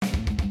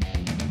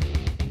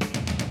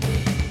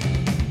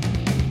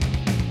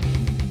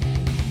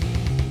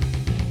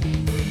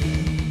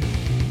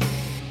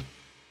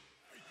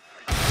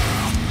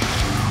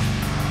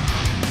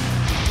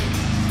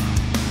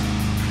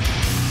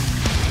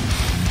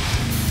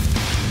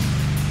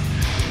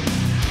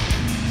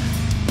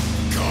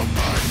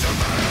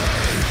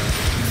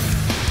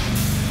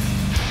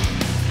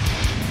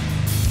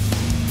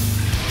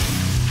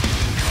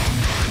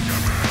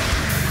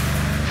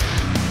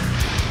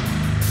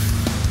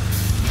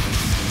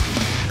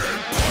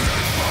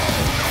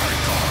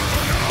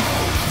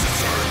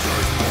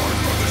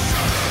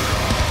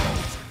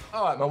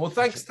man. Well,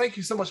 thank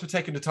you so much for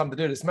taking the time to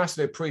do this.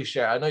 Massively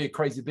appreciate it. I know you're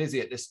crazy busy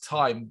at this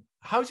time.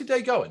 How's your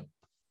day going?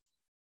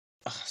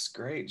 Oh, it's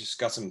great. Just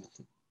got some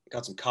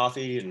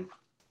coffee and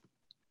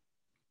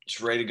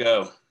just ready to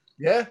go.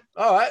 Yeah.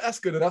 All right. That's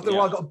good enough. Then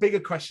Yeah. I've got a bigger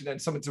question then,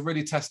 something to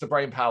really test the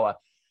brain power.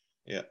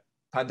 Yeah.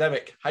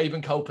 Pandemic. How you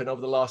been coping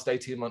over the last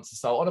 18 months or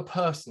so on a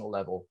personal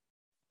level?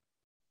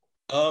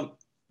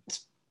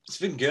 It's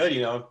been good,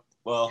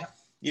 Well,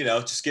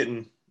 just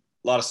getting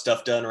a lot of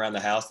stuff done around the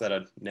house that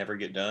I'd never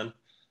get done.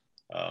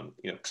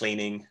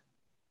 Cleaning.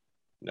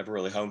 Never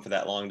really home for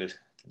that long to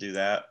do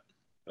that.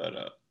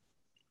 But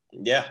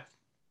yeah.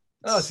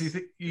 Oh, so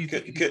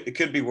it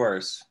could be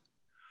worse.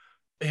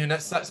 And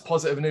that's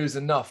positive news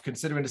enough,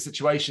 considering the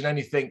situation.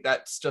 Anything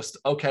that's just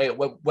okay,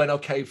 when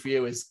okay for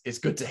you is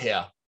good to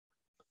hear.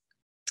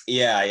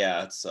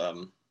 Yeah. It's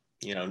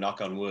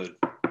knock on wood,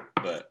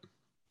 but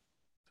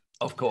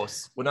of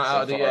course we're not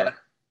out of the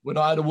we're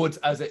not out of the woods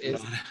as it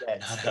is.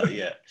 Not out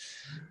yet.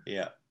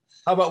 Yeah.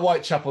 How about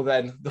Whitechapel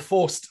then? The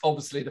forced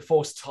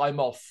time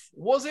off.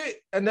 Was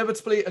it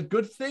inevitably a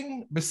good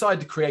thing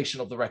beside the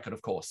creation of the record,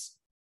 of course?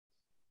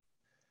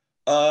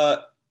 I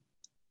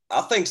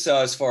think so,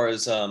 as far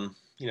as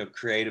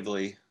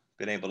creatively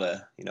been able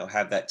to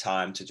have that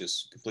time to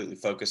just completely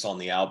focus on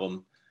the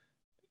album.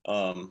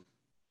 We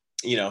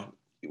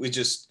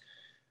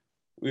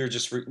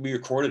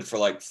recorded for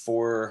like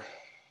 4,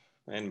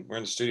 and we're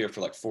in the studio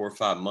for like 4 or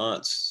 5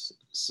 months,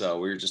 so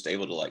we were just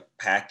able to like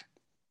pack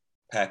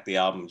the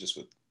album just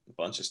with a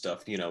bunch of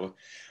stuff,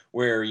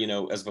 where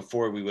as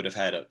before we would have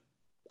had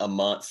a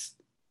month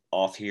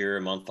off here,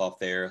 a month off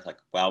there, like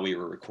while we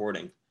were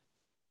recording.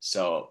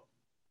 So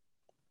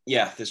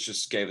yeah, this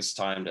just gave us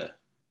time to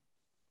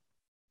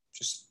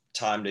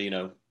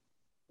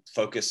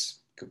focus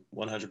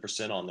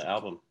 100% on the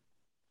album,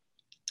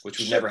 which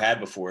we've never had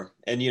before.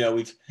 And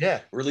we've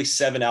released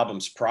 7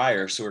 albums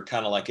prior, so we're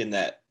kind of like in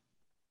that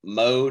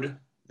mode,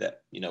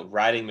 that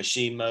writing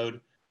machine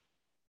mode.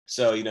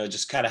 So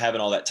just kind of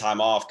having all that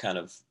time off kind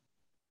of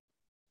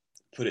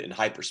put it in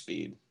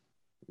hyperspeed,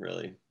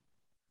 really.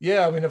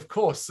 Yeah, I mean, of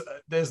course,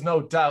 there's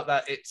no doubt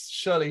that it's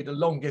surely the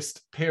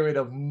longest period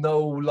of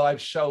no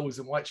live shows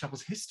in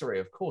Whitechapel's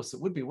history. Of course,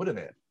 it would be, wouldn't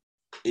it?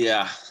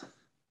 Yeah.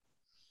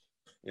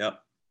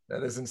 Yep.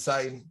 That is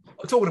insane.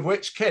 Talking of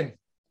which, Ken,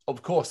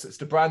 of course, it's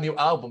the brand new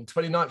album,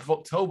 29th of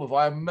October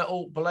via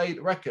Metal Blade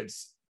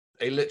Records,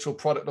 a literal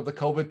product of the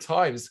COVID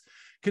times.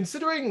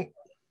 Considering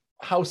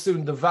how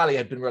soon The Valley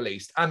had been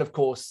released, and of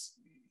course,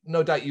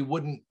 no doubt you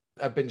wouldn't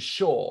have been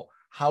sure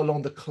how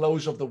long the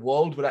closure of the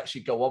world would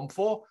actually go on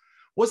for.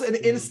 Was it an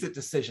instant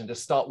decision to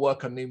start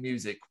work on new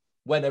music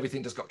when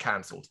everything just got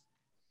cancelled?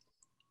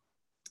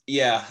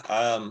 Yeah.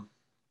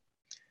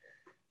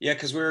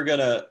 Because we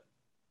were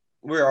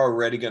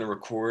already gonna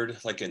record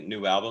like a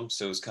new album,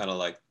 so it was kind of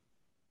like,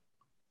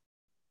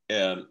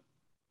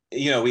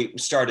 we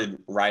started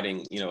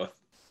writing, a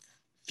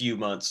few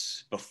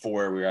months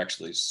before we were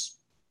actually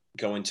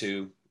going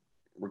to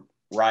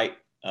write,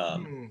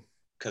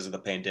 because of the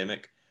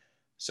pandemic.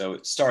 So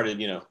it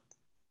started,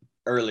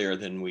 earlier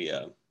than we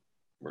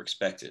were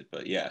expected.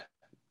 But yeah,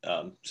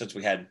 since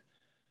we had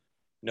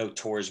no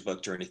tours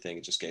booked or anything,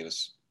 it just gave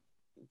us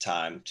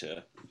time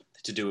to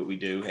do what we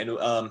do. And it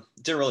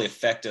didn't really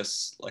affect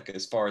us, like,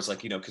 as far as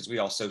like, because we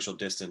all social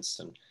distanced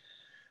and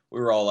we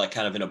were all like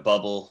kind of in a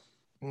bubble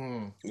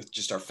with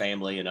just our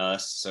family and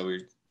us. So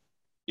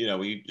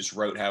we just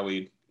wrote how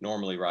we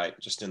normally write,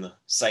 just in the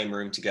same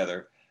room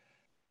together.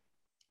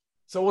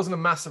 So it wasn't a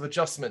massive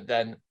adjustment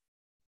then?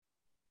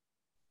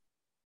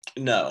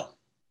 No.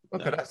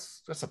 Okay, no.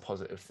 That's a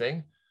positive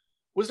thing.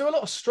 Was there a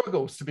lot of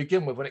struggles to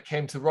begin with when it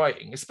came to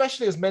writing,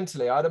 especially as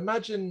mentally? I'd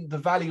imagine The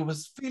Valley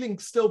was feeling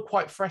still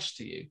quite fresh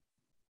to you.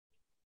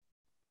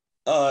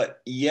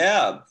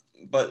 Yeah,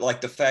 but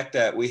like the fact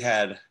that we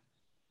had,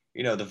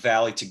 The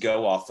Valley to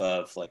go off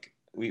of, like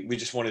we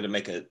just wanted to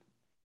make it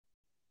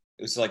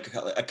was like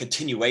a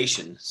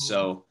continuation.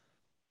 So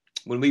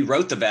when we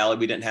wrote The Valley,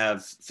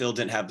 Phil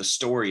didn't have the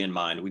story in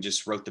mind. We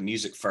just wrote the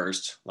music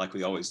first, like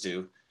we always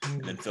do.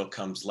 And then Phil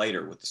comes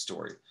later with the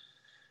story.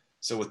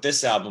 So with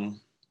this album,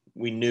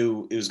 we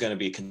knew it was going to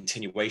be a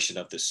continuation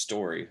of this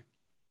story.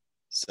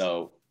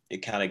 So it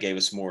kind of gave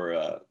us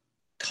more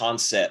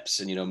concepts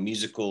and,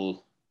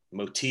 musical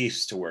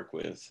motifs to work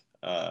with.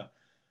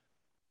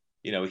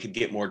 We could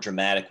get more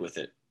dramatic with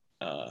it.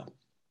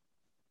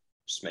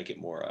 Just make it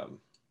more,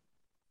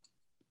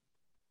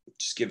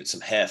 just give it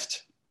some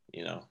heft,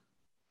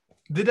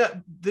 Did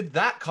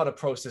that kind of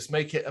process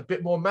make it a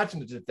bit more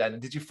imaginative then?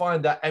 And did you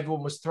find that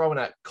everyone was throwing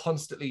out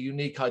constantly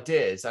unique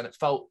ideas and it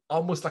felt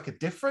almost like a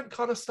different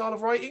kind of style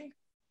of writing?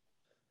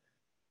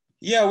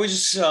 Yeah, we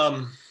just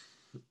have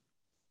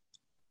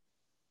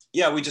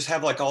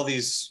like all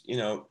these,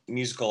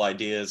 musical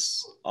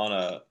ideas on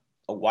a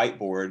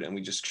whiteboard, and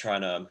we just try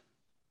to,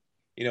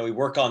 we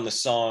work on the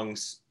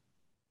songs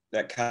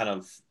that kind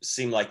of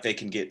seem like they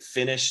can get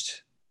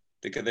finished.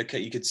 You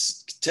could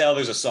tell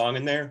there's a song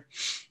in there.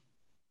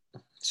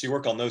 So you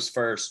work on those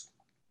first.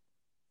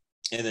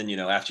 And then,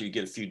 after you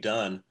get a few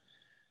done,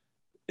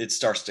 it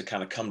starts to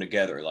kind of come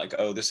together. Like,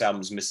 oh, this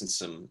album's missing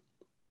some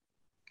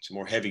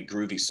more heavy,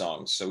 groovy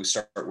songs. So we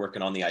start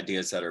working on the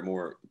ideas that are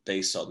more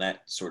based on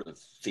that sort of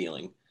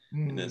feeling.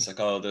 And then it's like,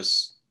 oh,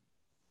 this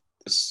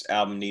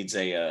album needs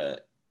a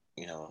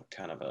you know,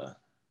 kind of a,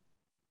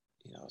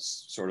 you know,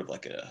 sort of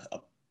like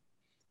a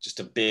just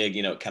a big,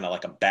 you know, kind of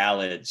like a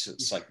ballad. So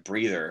it's like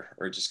breather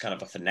or just kind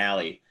of a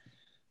finale.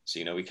 So,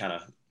 you know, we kind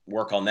of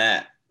work on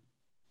that.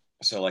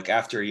 So like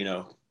after, you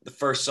know, the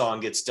first song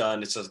gets done,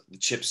 the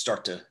chips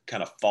start to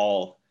kind of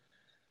fall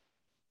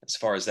as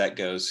far as that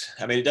goes.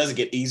 I mean, it doesn't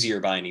get easier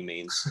by any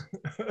means,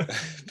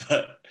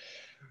 but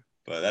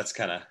that's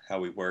kind of how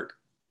we work.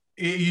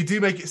 You do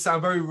make it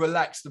sound very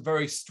relaxed and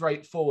very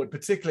straightforward,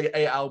 particularly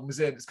 8 albums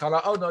in. It's kind of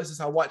like, oh no, this is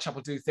how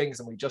Whitechapel do things,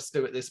 and we just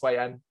do it this way,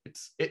 and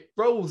it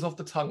rolls off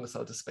the tongue,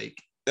 so to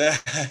speak. Yeah,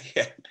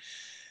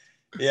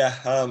 yeah,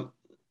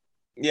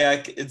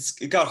 yeah.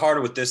 It got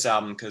harder with this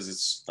album because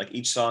it's like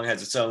each song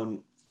has its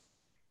own.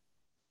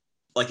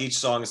 Like each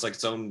song is like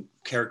its own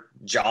character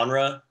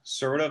genre,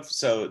 sort of.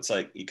 So it's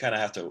like you kind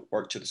of have to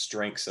work to the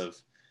strengths of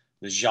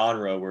the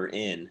genre we're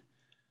in,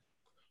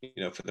 you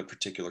know, for the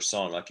particular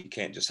song. Like you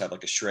can't just have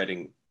like a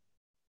shredding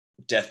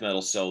death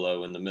metal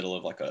solo in the middle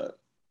of like a,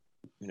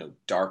 you know,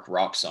 dark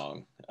rock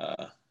song.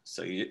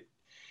 So you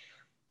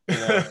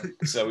know,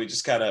 so we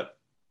just kind of,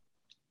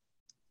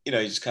 you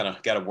know, you just kind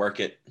of got to work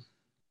it.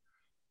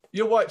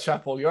 You're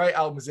Whitechapel, you're 8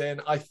 albums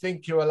in. I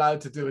think you're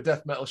allowed to do a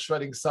death metal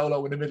shredding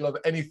solo in the middle of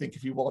anything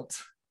if you want.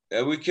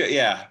 We could,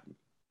 yeah,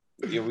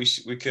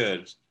 we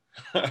could.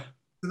 So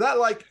that,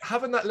 like,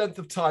 having that length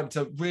of time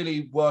to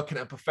really work in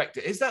it and perfect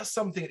it, is that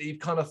something that you've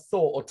kind of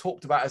thought or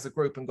talked about as a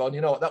group and gone, you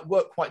know what, that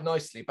worked quite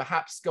nicely.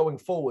 Perhaps going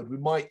forward, we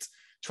might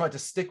try to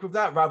stick with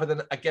that rather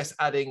than, I guess,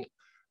 adding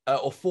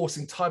or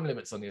forcing time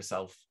limits on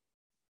yourself?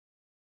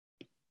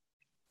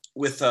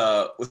 With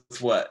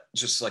what?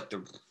 Just like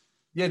the...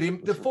 Yeah,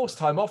 the forced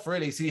time off,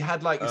 really. So you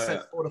had, like you said,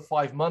 yeah. 4 to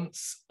 5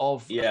 months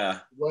of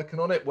working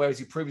on it, whereas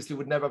you previously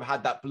would never have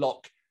had that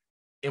block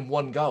in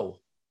one go.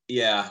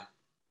 Yeah.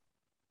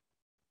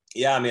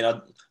 Yeah, I mean,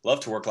 I'd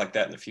love to work like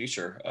that in the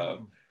future.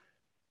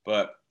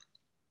 But,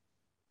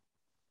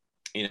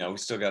 you know, we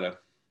still got to,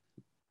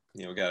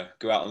 you know,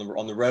 go out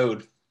on the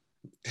road,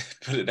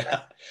 put it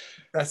out.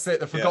 That's it,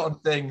 the forgotten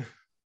thing.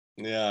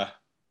 Yeah.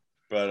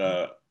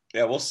 But,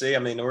 yeah, we'll see. I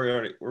mean,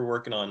 we're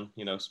working on,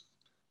 you know,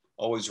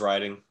 always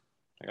writing.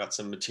 I got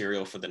some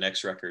material for the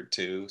next record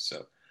too,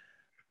 so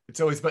it's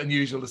always better than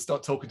usual to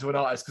start talking to an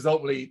artist, because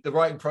ultimately the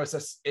writing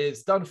process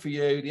is done for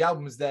you, the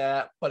album is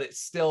there, but it's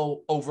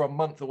still over a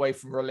month away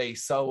from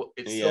release, so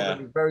it's still going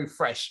to be very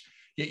fresh,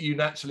 yet you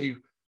naturally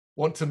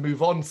want to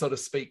move on, so to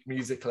speak,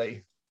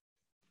 musically.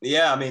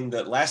 Yeah, I mean,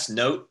 the last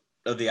note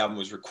of the album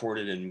was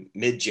recorded in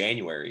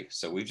mid-January,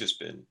 so we've just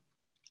been,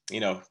 you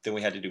know, then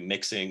we had to do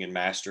mixing and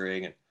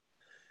mastering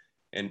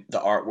and the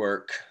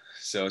artwork,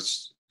 so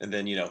it's, and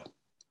then, you know,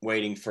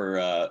 waiting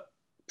for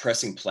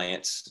pressing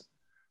plants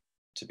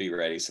to be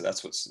ready. So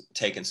that's what's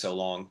taken so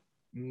long.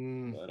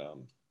 But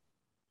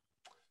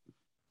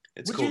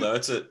it's cool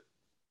though.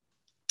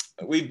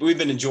 We've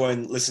been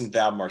enjoying listening to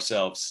the album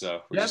ourselves,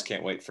 so we just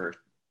can't wait for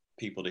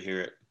people to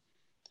hear it.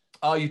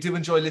 Oh, you do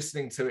enjoy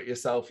listening to it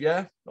yourself,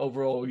 yeah?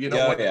 Overall, you're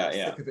not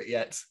sick of it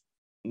yet.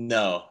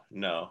 No.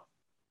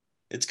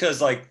 It's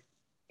because like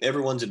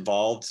everyone's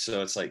involved,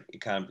 so it's like it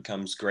kind of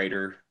becomes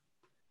greater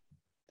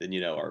than, you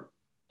know,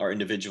 our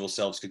individual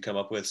selves could come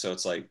up with. So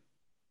it's like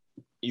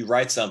you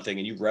write something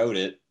and you wrote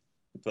it,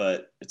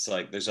 but it's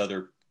like there's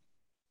other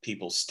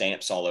people's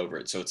stamps all over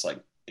it. So it's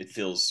like it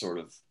feels sort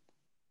of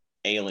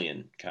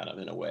alien kind of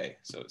in a way.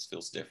 So it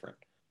feels different.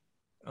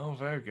 Oh,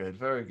 very good.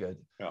 Very good.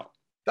 Yeah.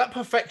 That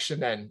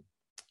perfection then,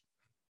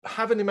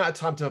 having the amount of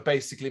time to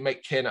basically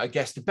make Kin, I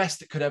guess, the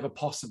best it could ever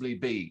possibly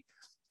be.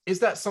 Is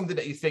that something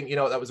that you think, you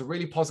know, that was a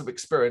really positive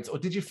experience? Or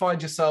did you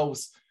find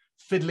yourselves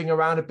fiddling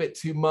around a bit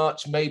too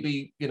much?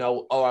 Maybe, you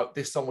know, oh,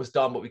 this song was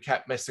done, but we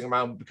kept messing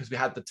around because we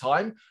had the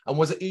time. And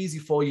was it easy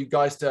for you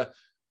guys to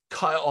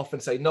cut it off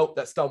and say, nope,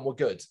 that's done, we're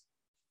good?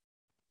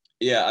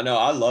 Yeah, I know.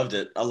 I loved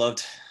it. I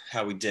loved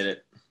how we did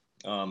it.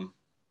 You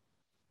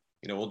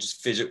know, we'll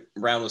just fidget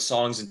around with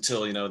songs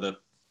until, you know, the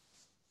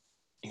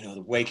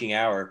waking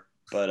hour.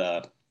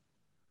 But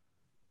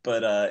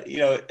you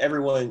know,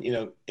 everyone, you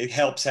know, it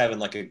helps having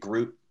like a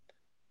group,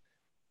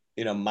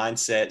 you know,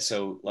 mindset.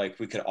 So like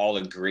we could all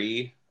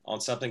agree on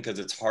something, because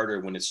it's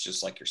harder when it's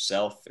just like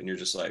yourself and you're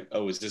just like,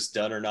 oh, is this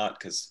done or not?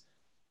 Because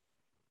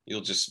you'll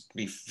just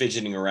be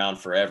fidgeting around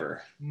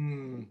forever,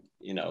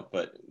 you know.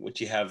 But would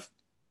you have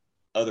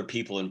other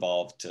people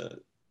involved to,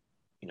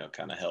 you know,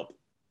 kind of help?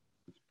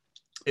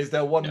 Is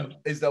there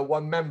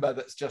one member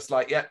that's just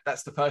like, yeah,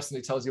 that's the person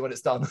who tells you when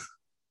it's done?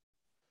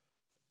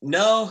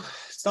 No,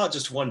 it's not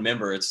just one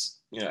member.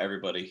 It's, you know,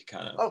 everybody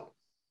kind of. Oh,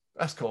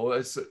 that's cool.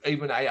 It's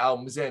even 8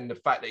 albums in, the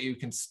fact that you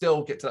can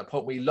still get to that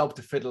point where you love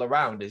to fiddle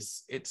around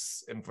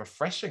it's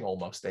refreshing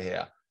almost to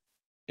hear.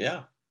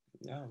 Yeah.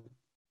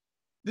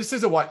 This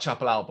is a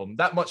Whitechapel album.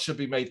 That much should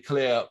be made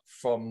clear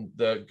from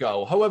the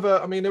go. However,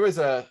 I mean, there is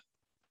a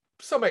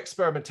some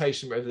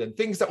experimentation with everything,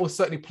 things that will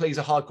certainly please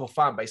a hardcore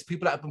fan base,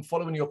 people that have been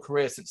following your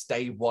career since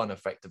day one,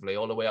 effectively,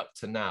 all the way up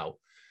to now.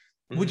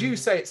 Would you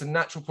say it's a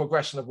natural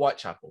progression of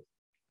Whitechapel?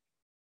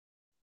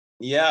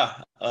 Yeah.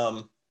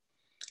 I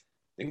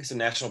think it's a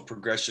natural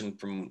progression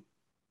from,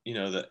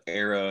 the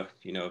era,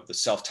 of the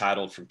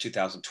self-titled from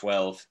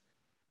 2012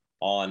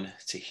 on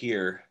to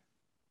here.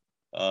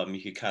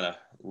 You could kind of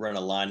run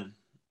a line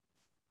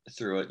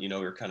through it. We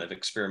were kind of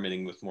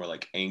experimenting with more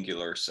like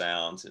angular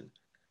sounds and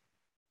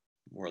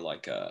more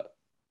like I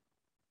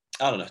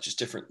don't know, just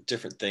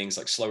different things,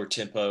 like slower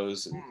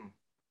tempos and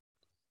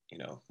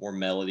more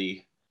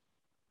melody.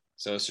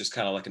 So it's just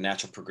kind of like a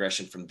natural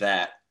progression from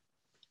that,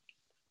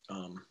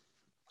 from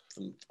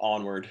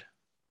onward.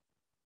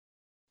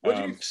 What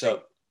do you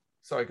think?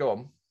 Sorry, go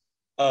on.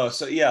 Oh,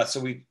 so yeah, so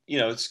we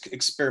it's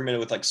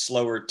experimented with like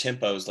slower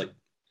tempos, like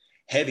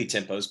heavy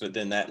tempos, but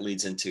then that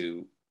leads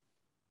into,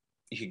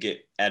 you could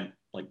add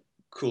like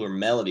cooler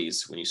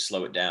melodies when you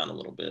slow it down a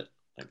little bit,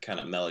 like kind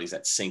of melodies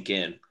that sink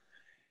in.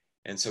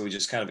 And so we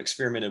just kind of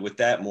experimented with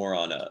that more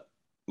on a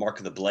Mark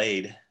of the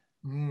Blade.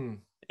 And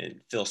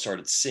Phil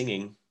started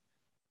singing.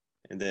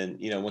 And then,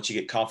 once you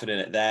get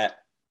confident at that,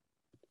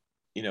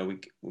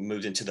 we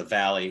moved into the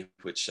Valley,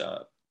 which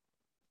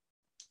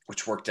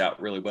worked out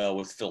really well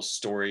with Phil's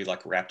story,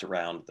 like wrapped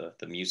around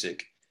the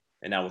music.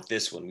 And now with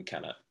this one, it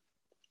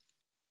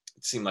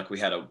seemed like we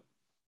had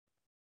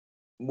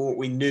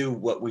we knew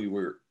what we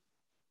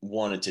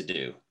wanted to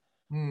do.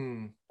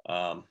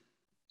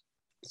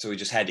 So we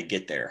just had to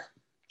get there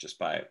just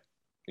by,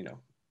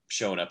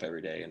 showing up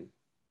every day and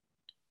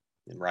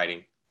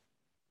writing.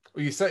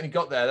 Well, you certainly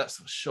got there, that's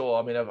for sure.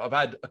 I mean, I've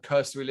had a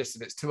cursory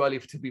listen. It's too early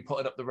to be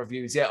putting up the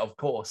reviews yet, of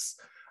course.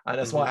 And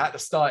that's why I had to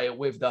start it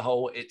with the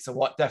whole, it's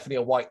definitely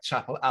a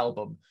Whitechapel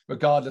album,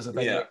 regardless of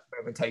any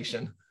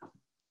experimentation.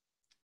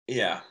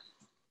 Yeah.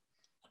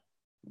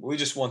 We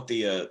just want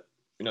the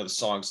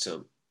songs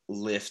to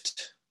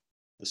lift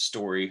the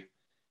story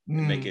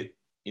and make it,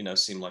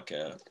 seem like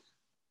a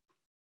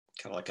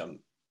kind of like a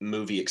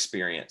movie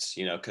experience,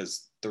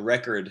 because the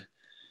record,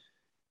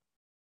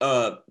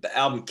 the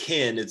album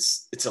Ken,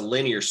 it's a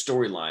linear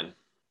storyline.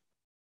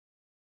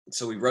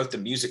 So we wrote the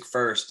music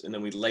first, and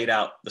then we laid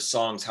out the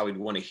songs how we'd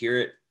want to hear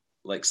it,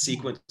 like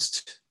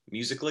sequenced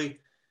musically,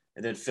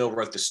 and then Phil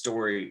wrote the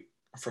story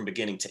from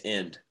beginning to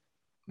end.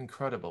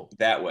 Incredible.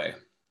 That way.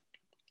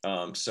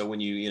 So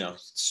when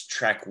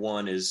track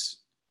one is,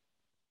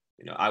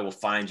 I Will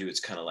Find You,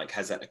 it's kind of like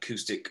has that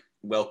acoustic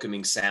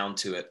welcoming sound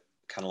to it,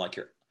 kind of like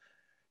you're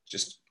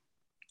just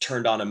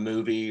turned on a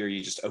movie or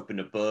you just opened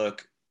a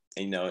book,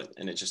 and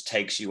it just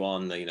takes you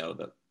on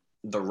the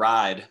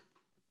ride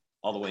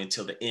all the way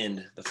until the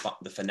end,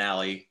 the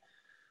finale,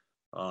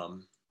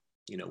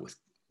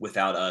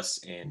 Without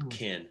Us and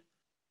Ken.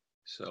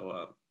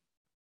 So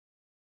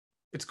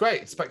it's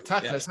great. It's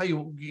spectacular. It's how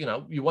you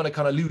want to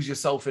kind of lose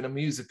yourself in a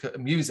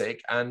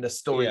music and a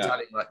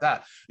storytelling like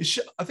that.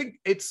 I think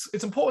it's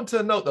important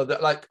to note though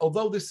that, like,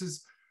 although this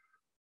is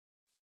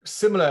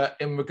similar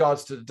in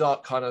regards to the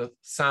dark kind of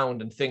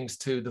sound and things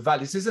to the Valley,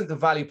 this isn't the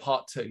Valley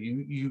Part 2.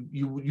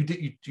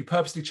 You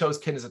purposely chose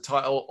Kin as a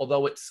title,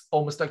 although it's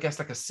almost, I guess,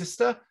 like a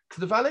sister to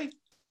the Valley.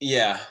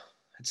 Yeah,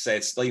 I'd say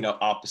it's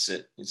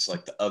opposite. It's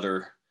like the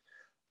other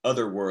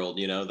world,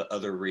 the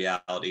other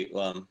reality.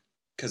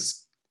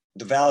 Because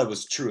the Valley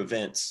was true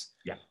events,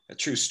 a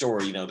true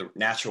story. The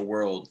natural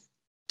world,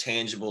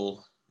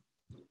 tangible,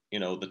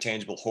 the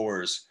tangible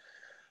horrors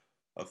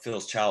of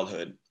Phil's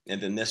childhood, and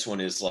then this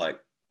one is like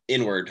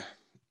inward,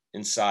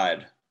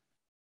 inside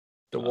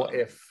the what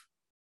if,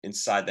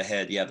 inside the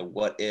head. The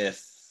what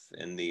if,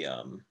 and the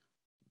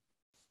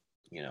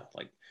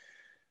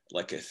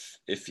like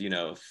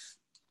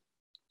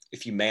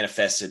if you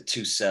manifested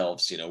two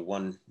selves,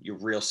 one your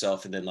real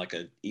self and then like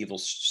an evil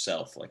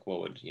self, like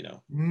what would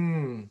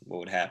what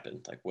would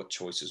happen? Like what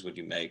choices would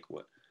you make?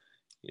 What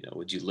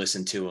would you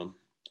listen to them?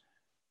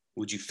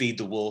 Would you feed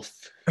the wolf?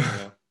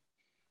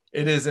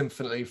 It is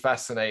infinitely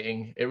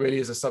fascinating. It really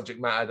is a subject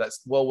matter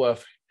that's well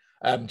worth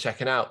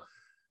checking out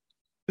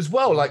as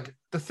well. Like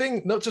the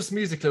thing, not just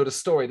musically or the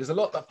story, there's a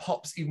lot that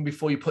pops even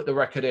before you put the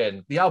record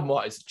in. The album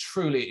art is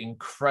truly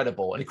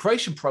incredible, and the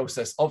creation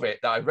process of it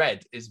that I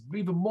read is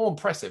even more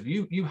impressive.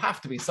 You have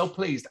to be so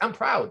pleased and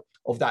proud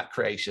of that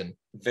creation.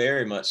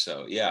 Very much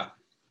so. Yeah,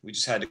 we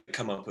just had to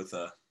come up with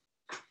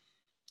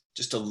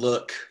just a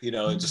look,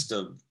 just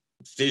a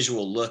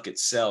visual look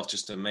itself,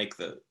 just to make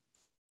the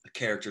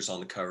characters on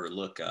the cover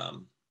look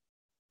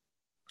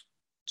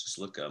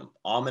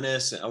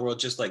ominous, or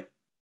just like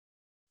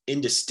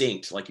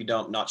indistinct, like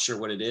not sure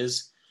what it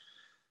is,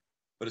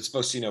 but it's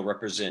supposed to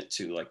represent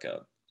to like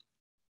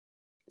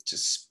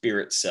just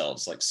spirit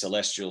selves, like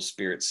celestial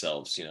spirit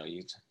selves.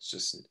 It's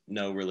just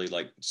no really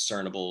like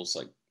discernibles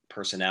like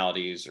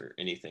personalities or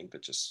anything,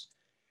 but just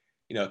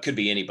it could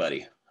be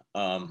anybody,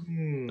 but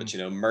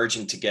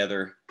merging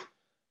together,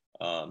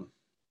 but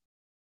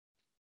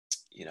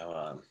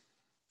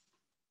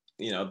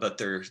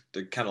they're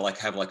kind of like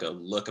have like a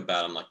look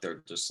about them, like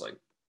they're just like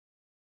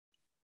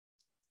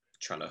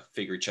trying to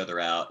figure each other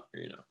out,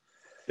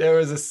 There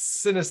is a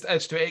sinister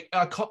edge to it.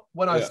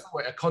 When I Yeah. saw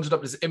it, I conjured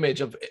up this image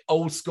of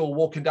old school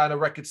walking down a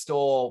record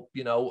store,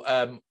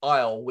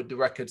 aisle with the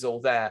records all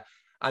there.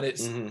 And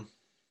it's,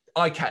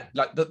 I can,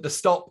 like the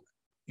stop,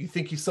 you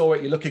think you saw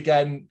it, you look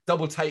again,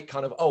 double take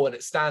kind of, and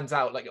it stands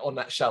out like on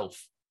that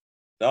shelf.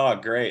 Oh,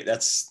 great.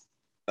 That's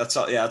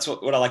all. Yeah, that's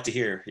what I like to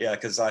hear. Yeah,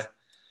 because I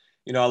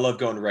love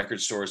going to record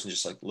stores and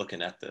just like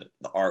looking at the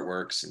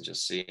artworks and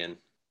just seeing,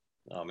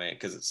 oh man,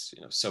 because it's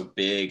so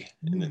big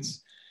and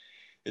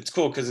it's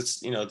cool because it's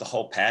the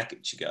whole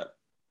package. You got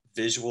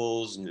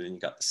visuals and then you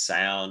got the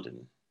sound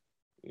and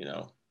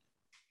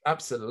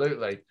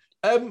Absolutely.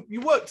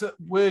 You worked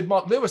with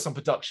Mark Lewis on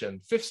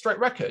production, Fifth Straight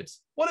Records.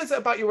 What is it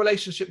about your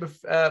relationship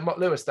with Mark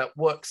Lewis that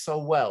works so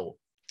well?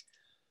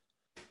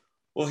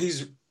 Well,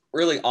 he's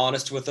really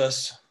honest with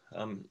us.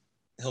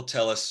 He'll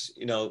tell us,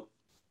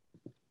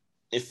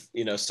 if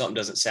something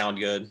doesn't sound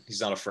good.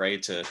 He's not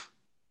afraid to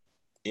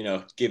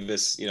give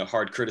us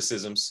hard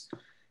criticisms,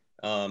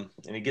 and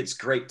he gets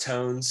great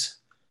tones.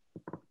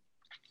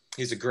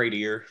 He's a great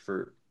ear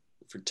for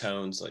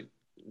tones like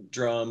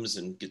drums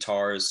and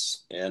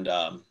guitars, and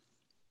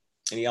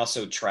he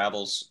also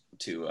travels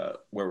to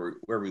where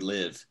we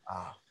live,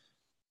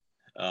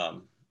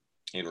 and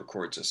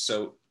records us.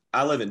 So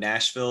I live in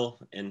Nashville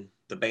and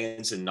the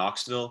band's in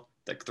Knoxville,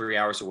 like 3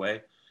 hours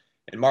away,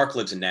 and Mark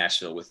lives in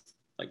Nashville with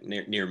like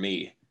near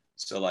me.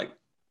 So like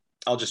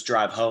I'll just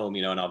drive home,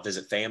 and I'll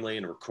visit family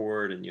and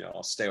record, and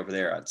I'll stay over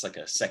there. It's like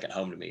a second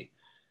home to me.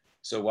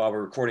 So while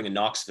we're recording in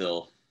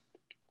Knoxville,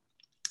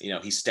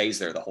 he stays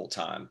there the whole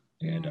time,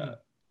 and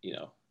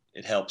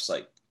it helps.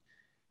 Like,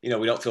 we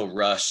don't feel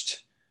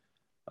rushed.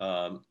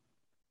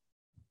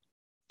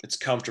 It's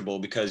comfortable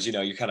because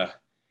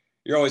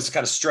you're always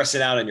kind of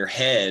stressing out in your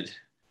head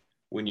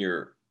when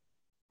you're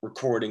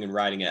recording and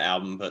writing an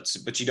album,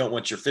 but you don't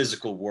want your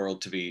physical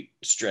world to be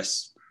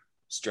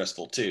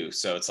stressful too.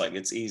 So it's like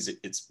it's easy,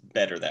 it's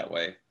better that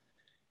way.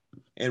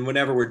 And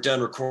whenever we're done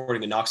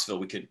recording in Knoxville,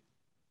 we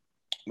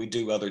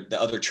do the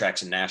other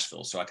tracks in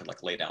Nashville, so I could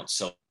like lay down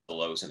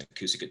solos and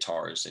acoustic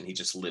guitars, and he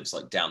just lives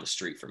like down the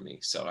street from me,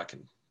 so I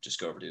can just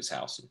go over to his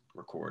house and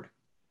record.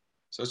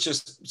 So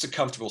it's a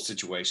comfortable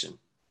situation.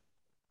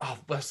 Oh,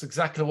 that's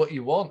exactly what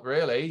you want,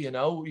 really. You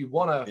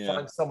want to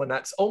find someone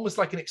that's almost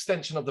like an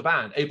extension of the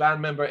band, a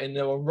band member in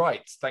their own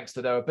right, thanks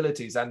to their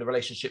abilities and the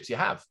relationships you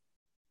have.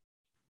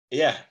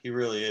 Yeah, he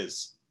really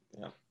is.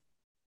 Yeah.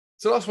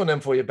 So last one then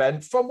for you, Ben.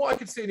 From what I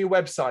can see on your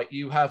website,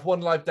 you have one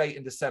live date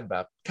in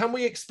December. Can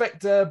we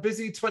expect a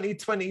busy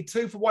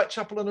 2022 for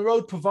Whitechapel on the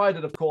road,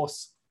 provided, of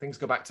course, things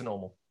go back to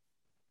normal?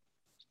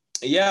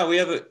 Yeah, we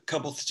have a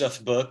couple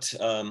stuff booked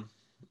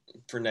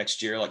for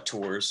next year, like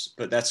tours,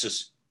 but that's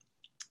just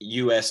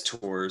US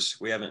tours.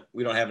 We don't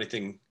have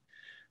anything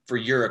for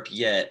Europe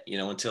yet,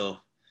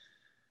 until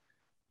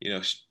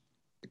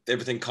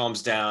everything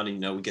calms down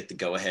and we get the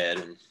go ahead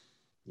and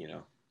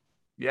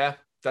Yeah,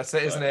 that's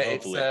it, isn't it?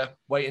 Hopefully. It's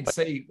wait and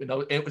see.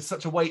 It was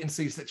such a wait and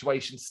see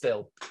situation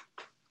still.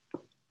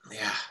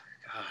 Yeah,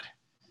 God.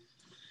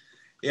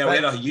 Yeah, we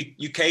had a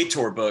UK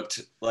tour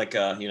booked like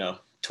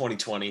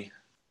 2020,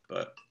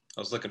 but I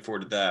was looking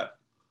forward to that.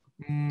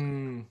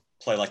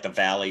 Play like the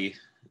Valley.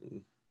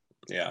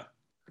 Yeah.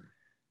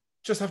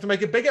 Just have to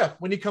make it bigger.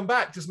 When you come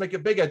back, just make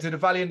it bigger. Do the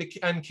Valley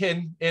and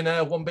Kin in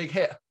one big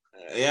hit.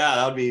 Yeah,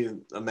 that would be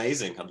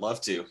amazing. I'd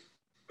love to.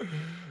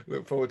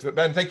 Look forward to it.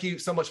 Ben, thank you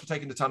so much for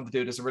taking the time to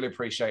do this. I really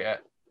appreciate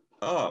it.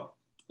 Oh,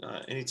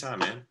 anytime,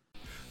 man.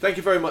 Thank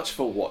you very much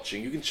for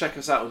watching. You can check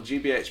us out on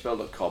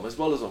gbhbl.com as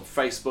well as on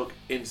Facebook,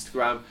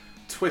 Instagram,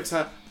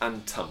 Twitter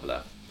and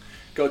Tumblr.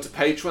 Go to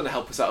Patreon to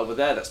help us out over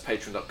there. That's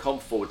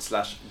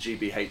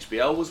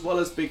patreon.com/GBHBL, as well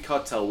as Big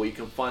Cartel, where you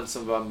can find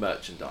some of our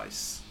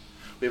merchandise.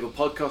 We have a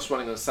podcast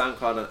running on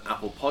SoundCloud and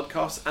Apple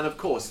Podcasts. And of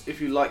course, if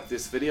you like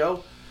this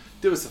video,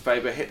 do us a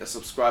favor, hit the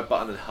subscribe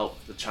button and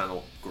help the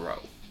channel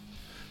grow.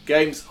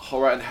 Games,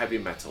 horror and heavy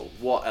metal.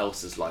 What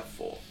else is life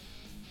for?